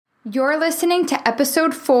You're listening to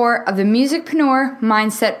episode 4 of the Musicpreneur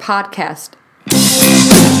Mindset Podcast.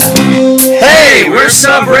 Hey, we're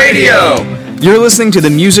Sub Radio! You're listening to the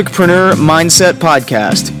Musicpreneur Mindset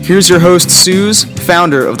Podcast. Here's your host, Suze,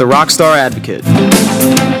 founder of the Rockstar Advocate.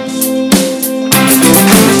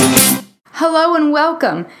 Hello and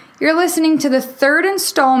welcome. You're listening to the third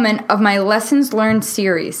installment of my Lessons Learned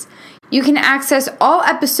series. You can access all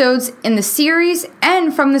episodes in the series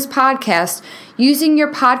and from this podcast using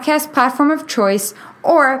your podcast platform of choice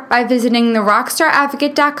or by visiting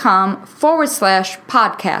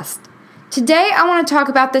therockstaradvocate.com/podcast. Today, I want to talk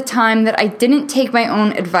about the time that I didn't take my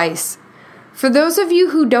own advice. For those of you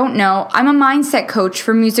who don't know, I'm a mindset coach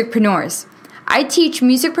for musicpreneurs. I teach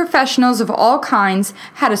music professionals of all kinds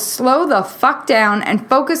how to slow the fuck down and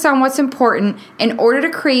focus on what's important in order to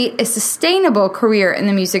create a sustainable career in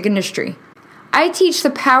the music industry. I teach the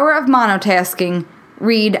power of monotasking,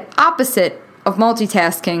 read opposite of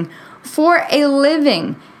multitasking, for a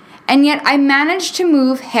living, and yet I managed to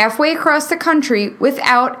move halfway across the country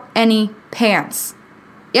without any pants.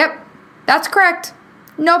 Yep, that's correct.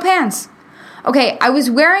 No pants. Okay, I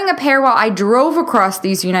was wearing a pair while I drove across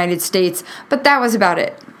these United States, but that was about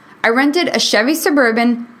it. I rented a Chevy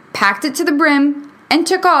Suburban, packed it to the brim, and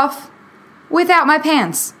took off without my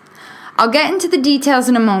pants. I'll get into the details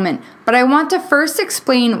in a moment, but I want to first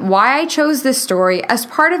explain why I chose this story as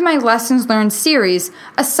part of my Lessons Learned series,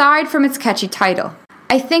 aside from its catchy title.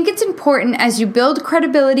 I think it's important as you build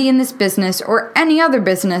credibility in this business or any other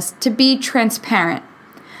business to be transparent.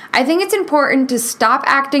 I think it's important to stop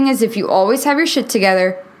acting as if you always have your shit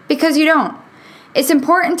together, because you don't. It's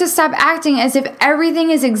important to stop acting as if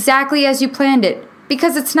everything is exactly as you planned it,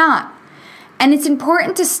 because it's not. And it's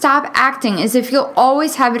important to stop acting as if you'll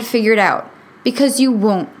always have it figured out, because you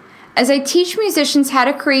won't. As I teach musicians how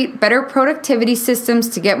to create better productivity systems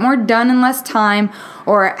to get more done in less time,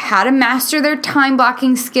 or how to master their time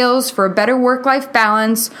blocking skills for a better work-life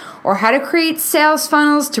balance, or how to create sales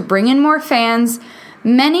funnels to bring in more fans,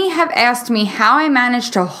 many have asked me how I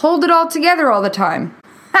managed to hold it all together all the time.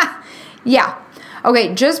 Ha! Yeah.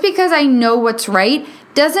 Okay, just because I know what's right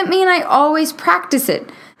doesn't mean I always practice it.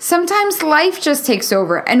 Sometimes life just takes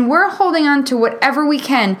over and we're holding on to whatever we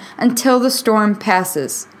can until the storm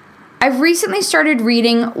passes. I've recently started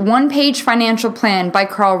reading One Page Financial Plan by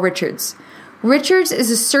Carl Richards. Richards is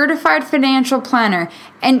a certified financial planner,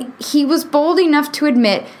 and he was bold enough to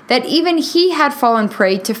admit that even he had fallen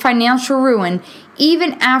prey to financial ruin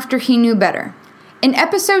even after he knew better. In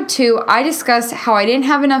episode 2, I discussed how I didn't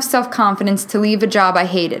have enough self-confidence to leave a job I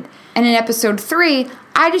hated. And in episode 3,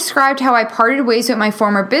 I described how I parted ways with my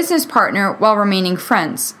former business partner while remaining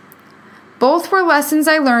friends. Both were lessons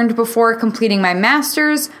I learned before completing my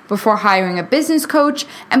master's, before hiring a business coach,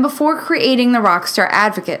 and before creating the Rockstar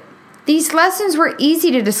Advocate. These lessons were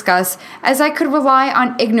easy to discuss as I could rely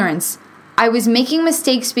on ignorance. I was making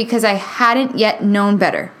mistakes because I hadn't yet known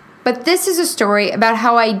better. But this is a story about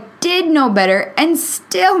how I did know better and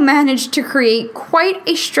still managed to create quite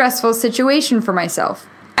a stressful situation for myself.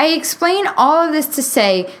 I explain all of this to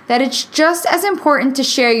say that it's just as important to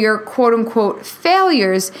share your quote-unquote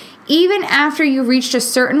failures even after you reached a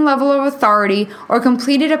certain level of authority or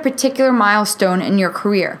completed a particular milestone in your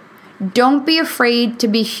career. Don't be afraid to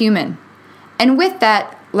be human. And with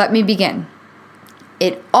that, let me begin.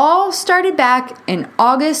 It all started back in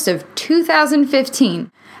August of 2015.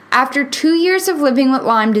 After 2 years of living with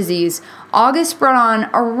Lyme disease, August brought on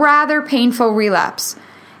a rather painful relapse.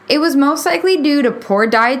 It was most likely due to poor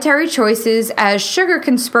dietary choices, as sugar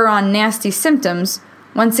can spur on nasty symptoms.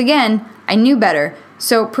 Once again, I knew better,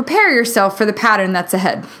 so prepare yourself for the pattern that's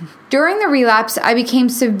ahead. During the relapse, I became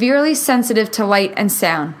severely sensitive to light and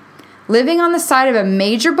sound. Living on the side of a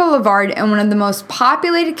major boulevard in one of the most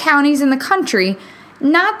populated counties in the country,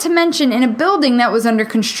 not to mention in a building that was under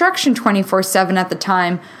construction 24/7 at the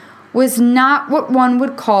time, was not what one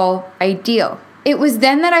would call ideal. It was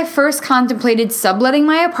then that I first contemplated subletting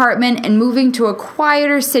my apartment and moving to a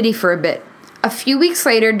quieter city for a bit. A few weeks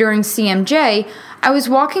later, during CMJ, I was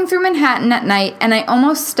walking through Manhattan at night and I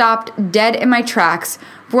almost stopped dead in my tracks,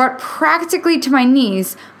 brought practically to my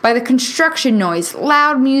knees by the construction noise,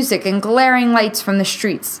 loud music, and glaring lights from the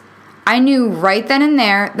streets. I knew right then and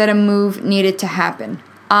there that a move needed to happen.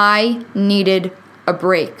 I needed a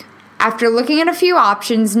break. After looking at a few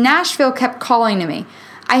options, Nashville kept calling to me.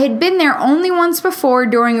 I had been there only once before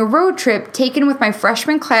during a road trip taken with my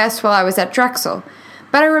freshman class while I was at Drexel.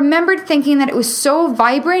 But I remembered thinking that it was so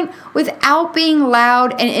vibrant without being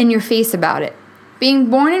loud and in your face about it. Being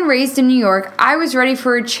born and raised in New York, I was ready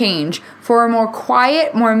for a change, for a more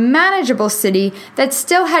quiet, more manageable city that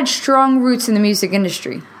still had strong roots in the music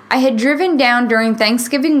industry. I had driven down during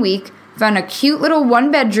Thanksgiving week, found a cute little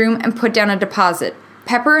one-bedroom, and put down a deposit.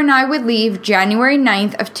 Pepper and I would leave January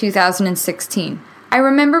 9th of 2016. I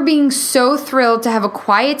remember being so thrilled to have a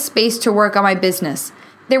quiet space to work on my business.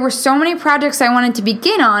 There were so many projects I wanted to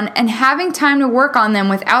begin on, and having time to work on them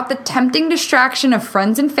without the tempting distraction of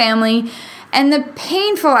friends and family and the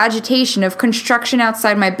painful agitation of construction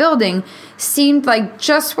outside my building seemed like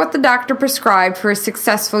just what the doctor prescribed for a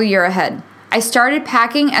successful year ahead. I started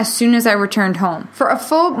packing as soon as I returned home. For a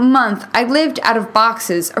full month, I lived out of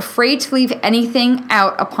boxes, afraid to leave anything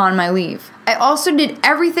out upon my leave. I also did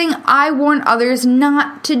everything I warned others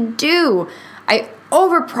not to do. I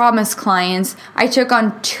overpromised clients. I took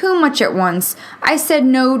on too much at once. I said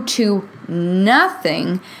no to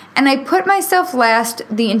nothing, and I put myself last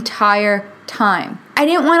the entire time. I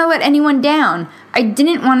didn't want to let anyone down. I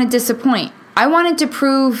didn't want to disappoint. I wanted to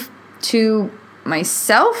prove to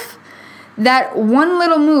myself that one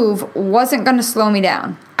little move wasn't going to slow me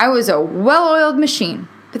down. I was a well-oiled machine.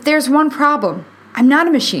 But there's one problem. I'm not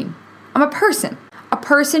a machine. I'm a person. A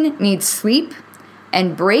person needs sleep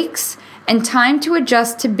and breaks and time to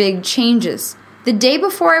adjust to big changes. The day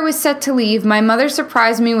before I was set to leave, my mother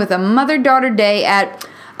surprised me with a mother-daughter day at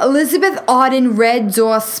Elizabeth Auden Red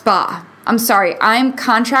Door Spa. I'm sorry, I'm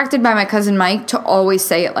contracted by my cousin Mike to always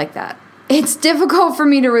say it like that. It's difficult for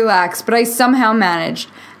me to relax, but I somehow managed.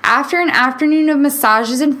 After an afternoon of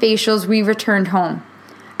massages and facials, we returned home.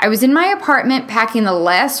 I was in my apartment packing the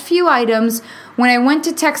last few items when I went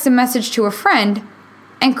to text a message to a friend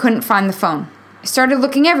and couldn't find the phone. I started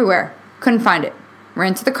looking everywhere. Couldn't find it.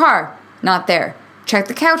 Ran to the car. Not there. Checked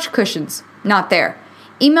the couch cushions. Not there.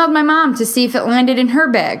 Emailed my mom to see if it landed in her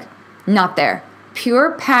bag. Not there.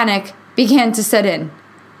 Pure panic began to set in.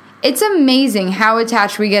 It's amazing how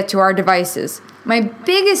attached we get to our devices. My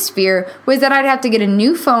biggest fear was that I'd have to get a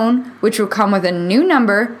new phone, which would come with a new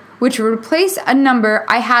number, which would replace a number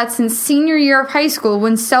I had since senior year of high school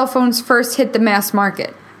when cell phones first hit the mass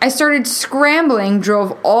market. I started scrambling,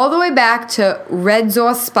 drove all the way back to Red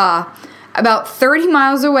Door Spa, about 30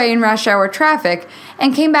 miles away in rush hour traffic,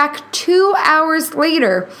 and came back 2 hours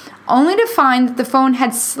later, only to find that the phone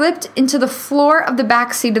had slipped into the floor of the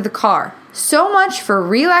back seat of the car. So much for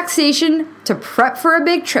relaxation to prep for a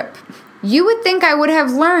big trip. You would think I would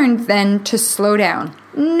have learned then to slow down.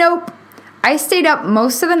 Nope. I stayed up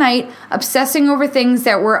most of the night obsessing over things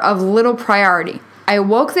that were of little priority. I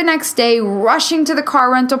woke the next day rushing to the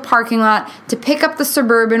car rental parking lot to pick up the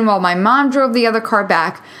Suburban while my mom drove the other car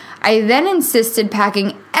back. I then insisted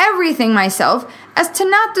packing everything myself as to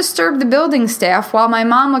not disturb the building staff while my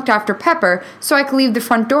mom looked after Pepper so I could leave the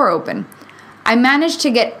front door open. I managed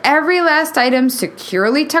to get every last item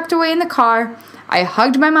securely tucked away in the car. I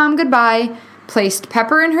hugged my mom goodbye, placed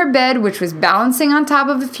Pepper in her bed, which was balancing on top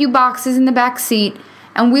of a few boxes in the back seat,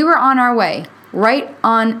 and we were on our way, right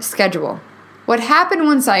on schedule. What happened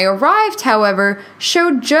once I arrived, however,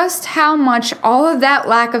 showed just how much all of that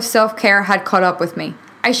lack of self-care had caught up with me.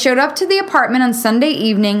 I showed up to the apartment on Sunday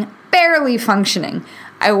evening, barely functioning.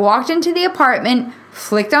 I walked into the apartment,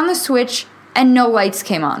 flicked on the switch, and no lights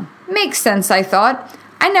came on. Makes sense, I thought.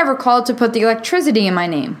 I never called to put the electricity in my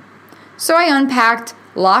name. So I unpacked,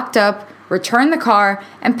 locked up, returned the car,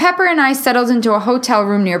 and Pepper and I settled into a hotel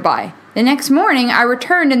room nearby. The next morning, I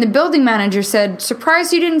returned and the building manager said,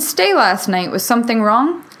 "Surprised you didn't stay last night. Was something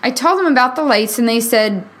wrong?" I told them about the lights and they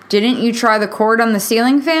said, "Didn't you try the cord on the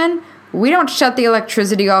ceiling fan? We don't shut the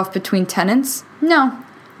electricity off between tenants." No,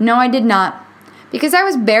 I did not. Because I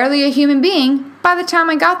was barely a human being by the time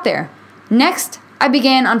I got there. Next, I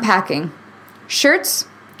began unpacking. Shirts?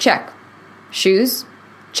 Check. Shoes?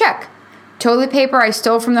 Check. Toilet paper I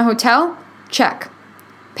stole from the hotel? Check.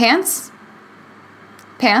 Pants?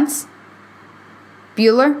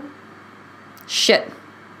 Bueller? Shit.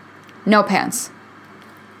 No pants.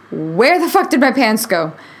 Where the fuck did my pants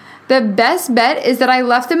go? The best bet is that I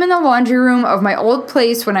left them in the laundry room of my old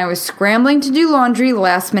place when I was scrambling to do laundry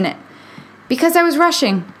last minute. Because I was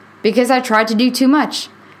rushing. Because I tried to do too much.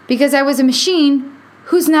 Because I was a machine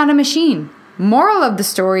who's not a machine. Moral of the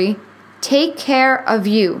story, take care of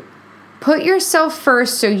you. Put yourself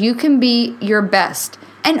first so you can be your best.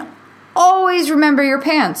 And always remember your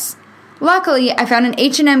pants. Luckily, I found an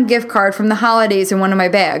H&M gift card from the holidays in one of my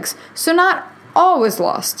bags, so not all was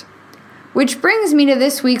lost. Which brings me to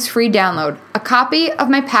this week's free download, a copy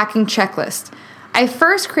of my packing checklist. I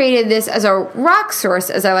first created this as a rock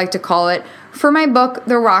source, as I like to call it, for my book,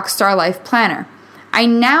 The Rockstar Life Planner. I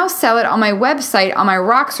now sell it on my website on my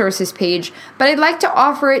Rock Sources page, but I'd like to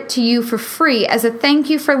offer it to you for free as a thank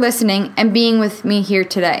you for listening and being with me here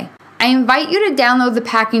today. I invite you to download the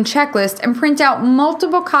packing checklist and print out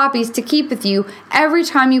multiple copies to keep with you every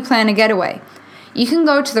time you plan a getaway. You can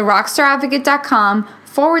go to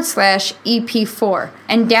therockstaradvocate.com/EP4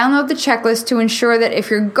 and download the checklist to ensure that if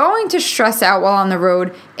you're going to stress out while on the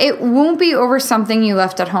road, it won't be over something you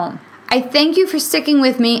left at home. I thank you for sticking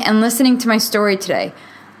with me and listening to my story today.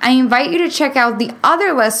 I invite you to check out the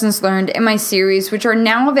other lessons learned in my series, which are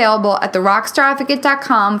now available at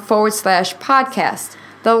therockstaradvocate.com/podcast.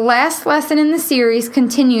 The last lesson in the series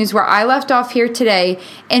continues where I left off here today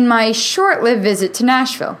in my short-lived visit to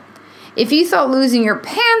Nashville. If you thought losing your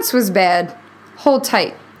pants was bad, hold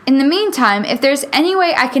tight. In the meantime, if there's any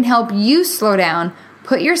way I can help you slow down,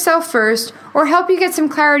 put yourself first, or help you get some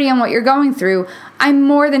clarity on what you're going through, I'm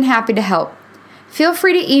more than happy to help. Feel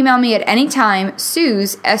free to email me at any time,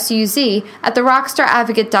 Suz, S-U-Z, at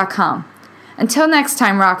therockstaradvocate.com. Until next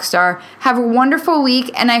time, Rockstar, have a wonderful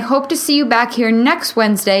week, and I hope to see you back here next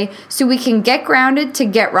Wednesday so we can get grounded to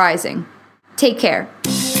get rising. Take care.